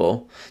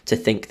harmful to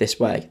think this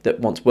way, that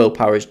once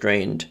willpower is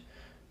drained,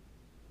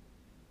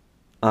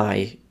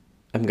 I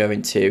am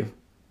going to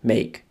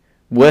make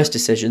worse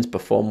decisions,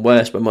 perform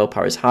worse. When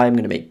willpower is high, I'm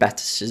going to make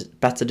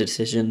better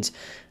decisions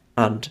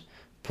and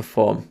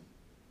perform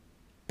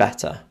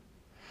better.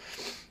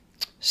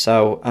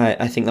 So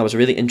I think that was a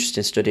really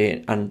interesting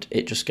study, and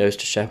it just goes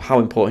to show how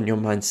important your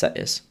mindset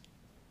is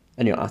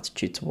and your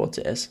attitude towards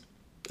it is.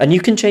 And you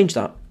can change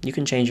that. You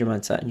can change your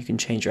mindset and you can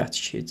change your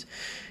attitudes.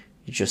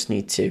 You just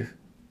need to,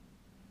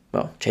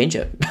 well, change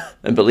it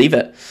and believe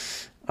it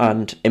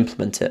and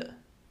implement it.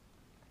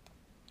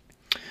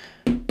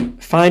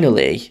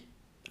 Finally,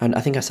 and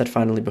I think I said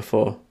finally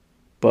before,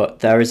 but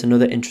there is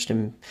another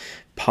interesting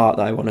part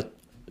that I want to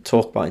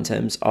talk about in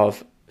terms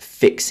of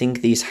fixing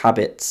these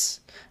habits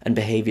and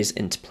behaviours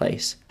into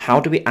place. How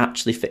do we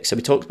actually fix? So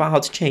we talked about how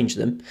to change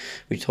them.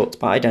 We talked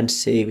about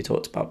identity. We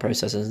talked about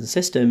processes and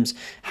systems.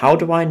 How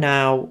do I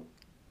now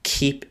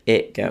keep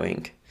it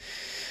going?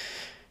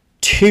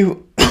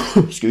 Two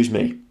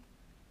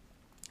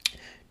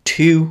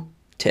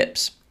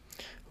tips.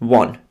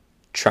 1,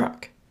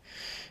 track.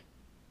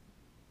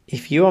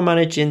 If you are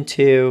managing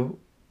to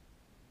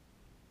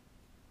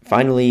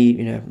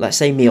finally, let's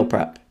say meal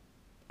prep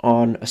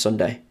on a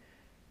Sunday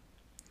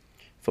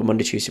for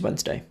Monday, Tuesday,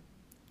 Wednesday,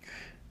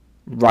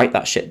 write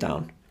that shit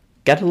down.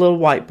 Get a little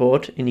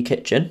whiteboard in your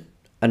kitchen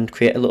and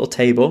create a little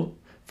table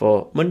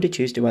for Monday,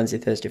 Tuesday, Wednesday,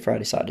 Thursday,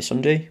 Friday, Saturday,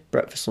 Sunday,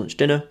 breakfast, lunch,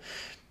 dinner.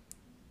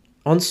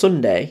 On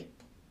Sunday,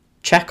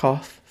 check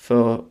off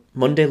for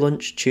Monday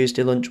lunch,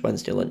 Tuesday lunch,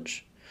 Wednesday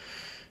lunch.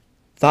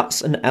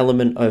 That's an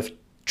element of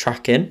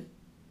tracking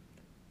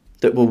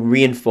that will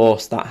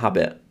reinforce that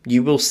habit.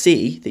 You will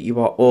see that you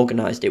are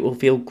organised. It will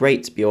feel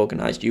great to be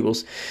organised.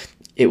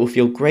 It will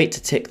feel great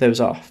to tick those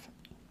off.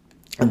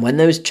 And when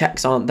those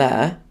checks aren't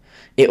there,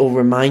 it will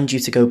remind you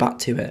to go back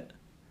to it.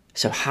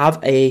 So have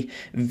a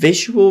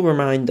visual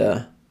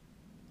reminder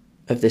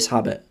of this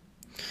habit.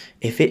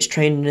 If it's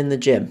training in the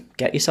gym,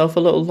 get yourself a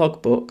little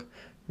logbook,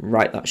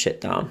 write that shit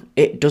down.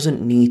 It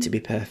doesn't need to be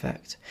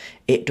perfect.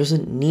 It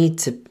doesn't need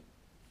to,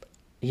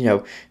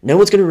 no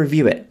one's going to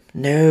review it.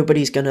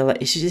 Nobody's going to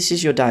this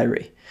is your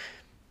diary.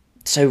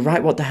 So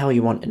write what the hell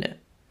you want in it.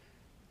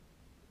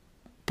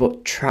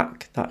 But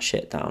track that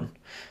shit down.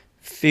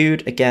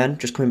 Food, again,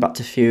 just coming back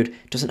to food,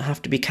 doesn't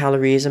have to be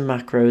calories and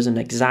macros and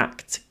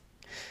exact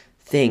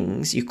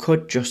things. You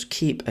could just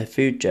keep a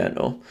food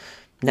journal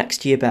next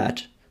to your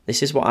bed.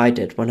 This is what I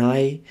did when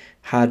I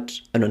had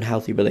an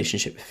unhealthy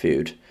relationship with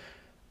food.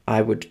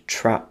 I would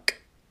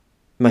track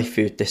my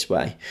food this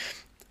way.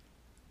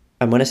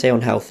 And when I say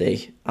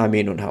unhealthy, I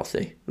mean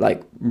unhealthy,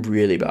 like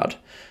really bad.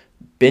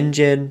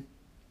 Binging,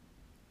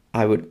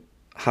 I would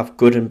have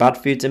good and bad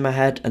foods in my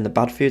head, and the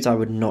bad foods I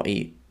would not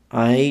eat.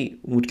 I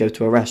would go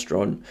to a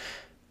restaurant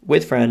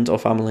with friends or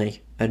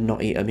family and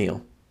not eat a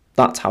meal.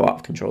 That's how out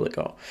of control it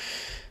got.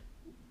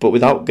 But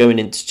without going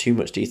into too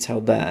much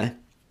detail there,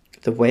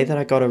 the way that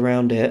I got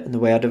around it and the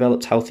way I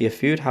developed healthier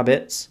food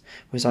habits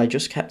was I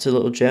just kept a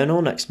little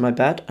journal next to my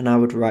bed and I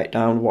would write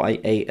down what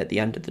I ate at the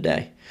end of the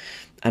day.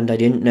 And I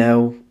didn't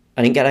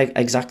get it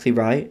exactly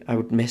right. I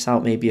would miss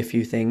out maybe a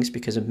few things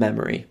because of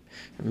memory.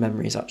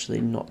 Memory is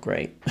actually not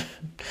great.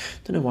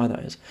 Don't know why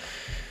that is.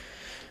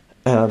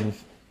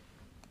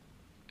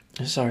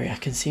 Sorry, I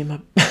can see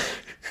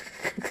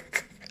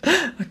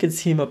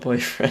my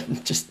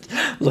boyfriend just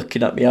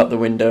looking at me out the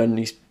window and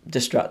he's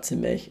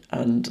distracting me.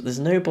 And there's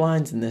no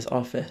blinds in this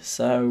office,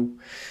 so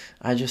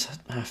I just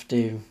have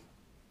to,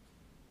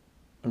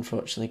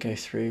 unfortunately, go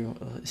through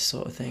this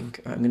sort of thing.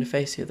 Right, I'm going to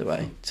face the other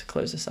way to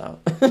close this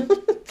out.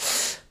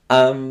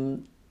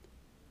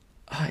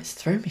 It's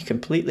thrown me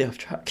completely off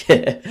track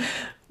here.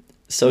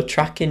 So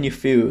tracking your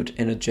food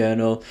in a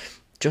journal,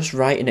 just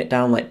writing it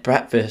down, like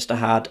breakfast, I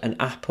had an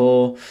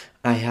apple,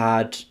 I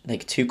had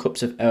like 2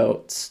 cups of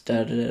oats,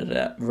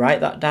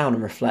 Write that down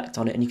and reflect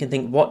on it. And you can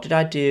think, what did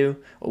I do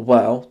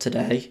well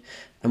today?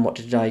 And what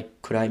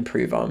could I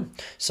improve on?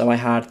 So I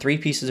had 3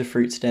 pieces of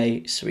fruit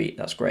today, sweet,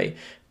 that's great.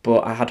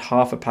 But I had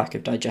half a pack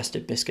of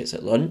digestive biscuits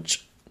at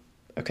lunch.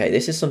 Okay,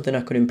 this is something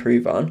I could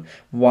improve on.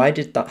 Why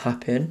did that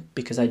happen?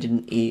 Because I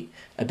didn't eat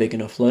a big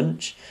enough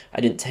lunch.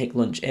 I didn't take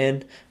lunch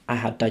in. I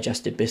had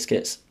digestive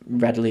biscuits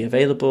readily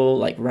available,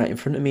 like right in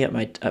front of me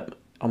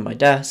on my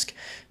desk.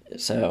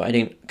 So I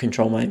didn't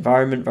control my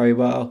environment very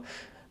well.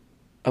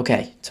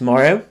 Okay,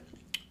 tomorrow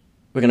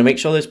we're going to make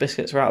sure those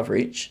biscuits are out of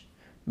reach.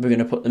 We're going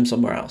to put them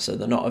somewhere else so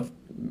they're not a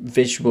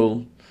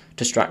visual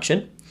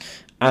distraction.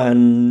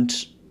 And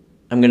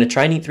I'm going to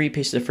try and eat 3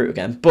 pieces of fruit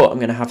again, but I'm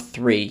going to have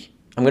 3.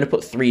 I'm going to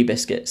put 3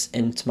 biscuits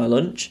into my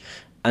lunch.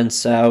 And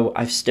so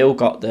I've still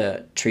got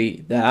the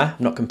treat there.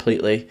 I'm not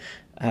completely,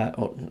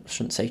 or I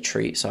shouldn't say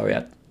treat, sorry.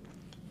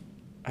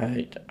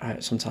 I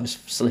sometimes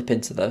slip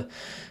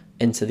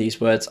into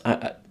these words.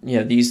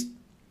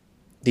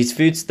 These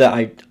foods that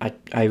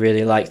I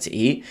really like to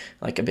eat,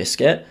 like a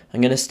biscuit,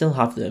 I'm going to still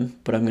have them,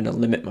 but I'm going to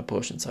limit my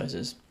portion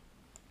sizes.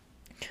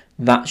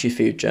 That's your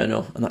food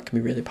journal, and that can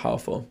be really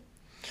powerful.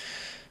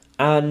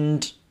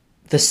 And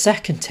the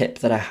second tip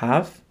that I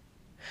have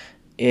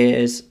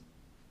is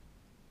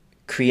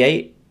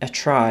create a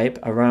tribe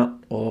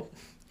around, or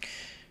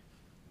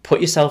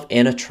put yourself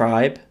in a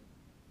tribe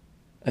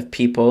of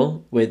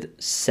people with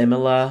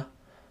similar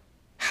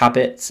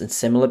habits and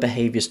similar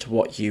behaviors to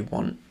what you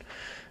want.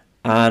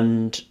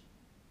 And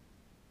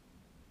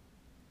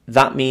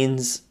that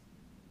means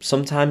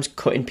sometimes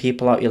cutting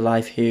people out of your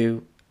life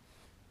who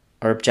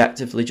are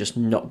objectively just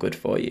not good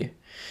for you.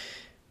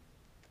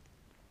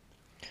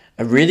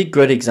 A really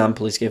good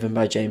example is given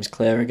by James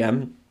Clear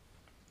again,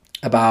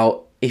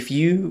 about if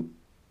you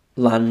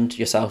land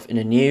yourself in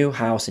a new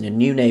house, in a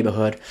new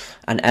neighbourhood,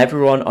 and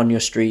everyone on your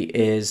street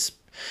is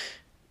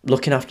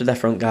looking after their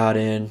front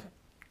garden,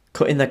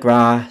 cutting their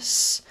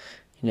grass,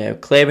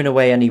 clearing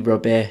away any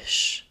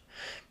rubbish,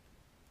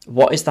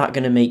 what is that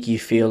going to make you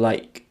feel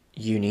like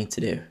you need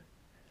to do?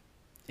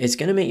 It's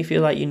going to make you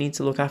feel like you need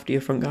to look after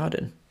your front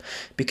garden.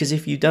 Because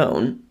if you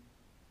don't,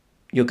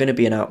 you're going to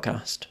be an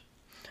outcast.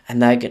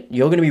 And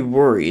you're going to be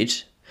worried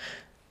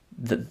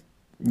that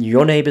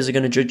your neighbours are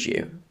going to judge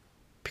you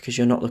because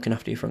you're not looking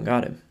after your front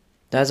garden.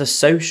 There's a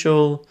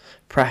social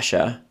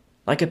pressure,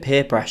 like a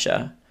peer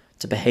pressure,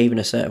 to behave in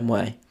a certain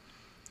way.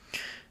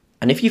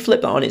 And if you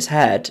flip that on its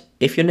head,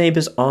 if your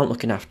neighbours aren't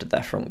looking after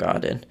their front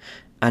garden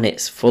and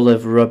it's full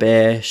of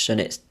rubbish and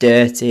it's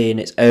dirty and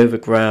it's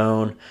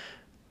overgrown,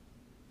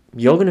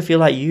 you're going to feel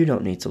like you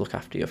don't need to look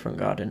after your front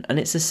garden. And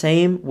it's the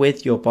same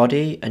with your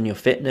body and your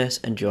fitness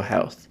and your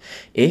health.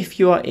 If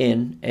you are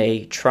in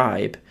a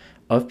tribe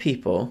of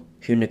people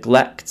who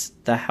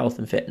neglect their health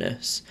and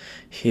fitness,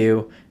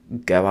 who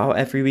go out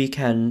every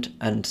weekend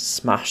and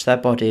smash their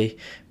body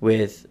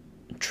with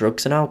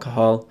drugs and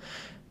alcohol,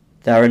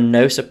 there are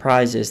no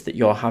surprises that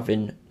you're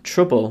having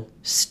trouble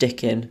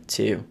sticking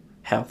to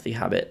healthy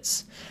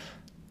habits.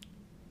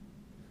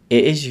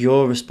 It is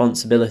your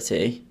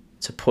responsibility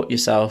to put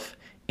yourself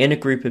in a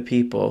group of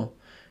people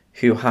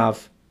who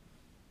have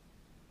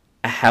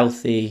a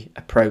healthy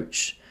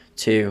approach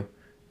to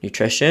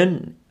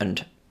nutrition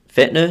and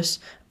fitness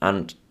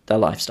and their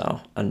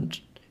lifestyle. And,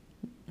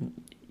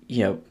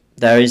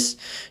 there is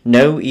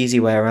no easy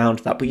way around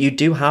that, but you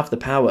do have the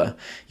power.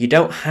 You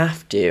don't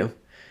have to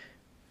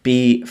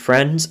be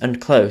friends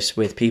and close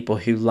with people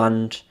who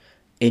land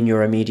in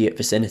your immediate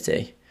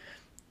vicinity.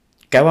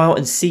 Go out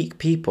and seek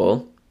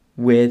people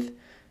with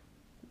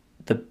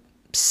the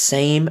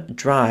same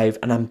drive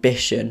and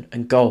ambition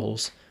and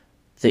goals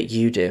that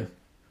you do,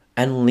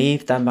 and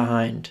leave them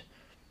behind.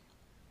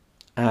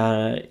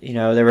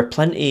 There are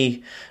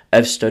plenty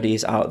of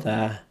studies out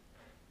there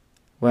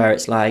where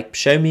it's like,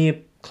 show me your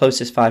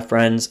closest 5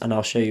 friends and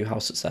I'll show you how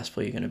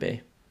successful you're going to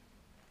be.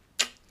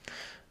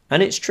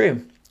 And it's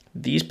true.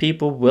 These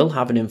people will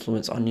have an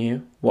influence on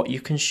you. What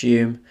you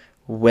consume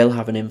will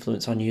have an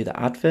influence on you. The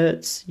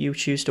adverts you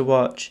choose to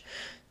watch,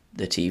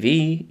 the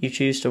TV you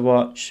choose to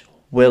watch,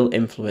 will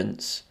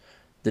influence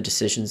the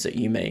decisions that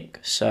you make.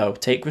 So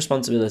take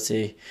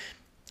responsibility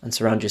and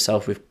surround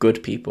yourself with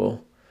good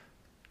people,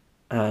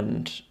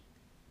 and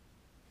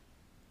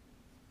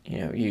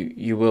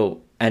you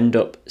will end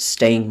up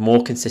staying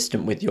more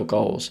consistent with your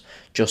goals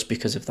just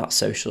because of that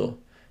social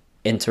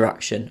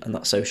interaction and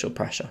that social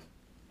pressure.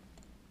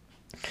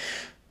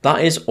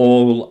 That is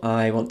all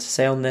I want to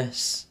say on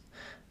this.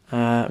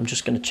 I'm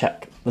just going to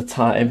check the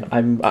time.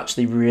 I'm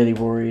actually really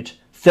worried.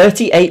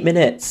 38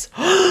 minutes!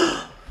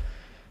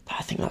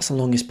 I think that's the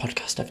longest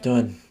podcast I've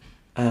done.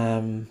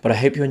 But I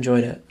hope you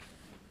enjoyed it.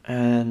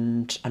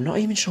 And I'm not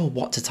even sure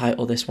what to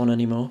title this one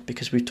anymore,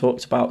 because we've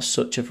talked about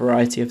such a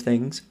variety of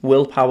things.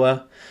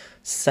 Willpower,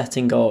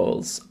 setting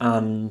goals,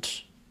 and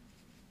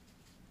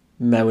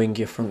mowing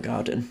your front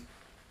garden.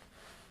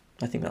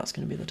 I think that's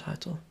going to be the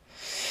title.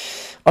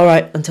 All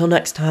right, until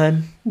next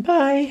time.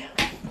 Bye.